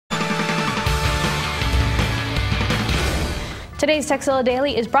Today's Tekzilla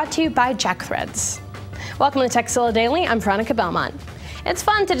Daily is brought to you by Jackthreads. Welcome to Tekzilla Daily, I'm Veronica Belmont. It's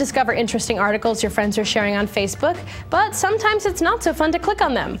fun to discover interesting articles your friends are sharing on Facebook, but sometimes it's not so fun to click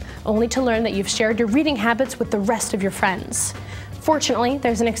on them, only to learn that you've shared your reading habits with the rest of your friends. Fortunately,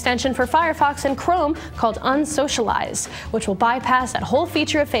 there's an extension for Firefox and Chrome called Unsocialize, which will bypass that whole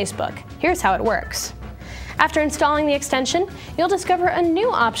feature of Facebook. Here's how it works. After installing the extension, you'll discover a new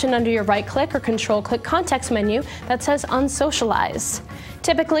option under your right-click or control-click context menu that says Unsocialize.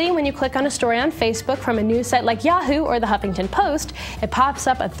 Typically, when you click on a story on Facebook from a news site like Yahoo or the Huffington Post, it pops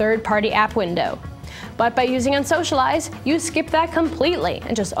up a third-party app window. But by using Unsocialize, you skip that completely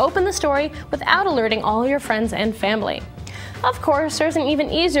and just open the story without alerting all your friends and family. Of course, there's an even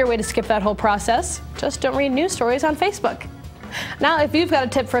easier way to skip that whole process. Just don't read news stories on Facebook. Now, if you've got a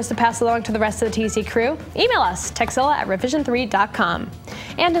tip for us to pass along to the rest of the TC crew, email us, tekzilla@revision3.com.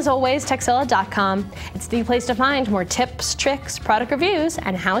 And as always, tekzilla.com. It's the place to find more tips, tricks, product reviews,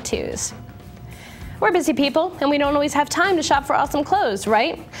 and how-tos. We're busy people, and we don't always have time to shop for awesome clothes,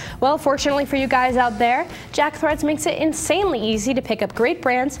 right? Well, fortunately for you guys out there, Jackthreads makes it insanely easy to pick up great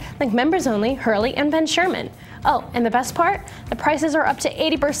brands like Members Only, Hurley, and Ben Sherman. Oh, and the best part? The prices are up to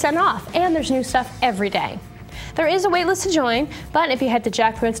 80% off, and there's new stuff every day. There is a waitlist to join, but if you head to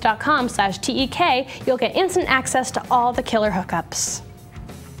jackthreads.com/TEK, you'll get instant access to all the killer hookups.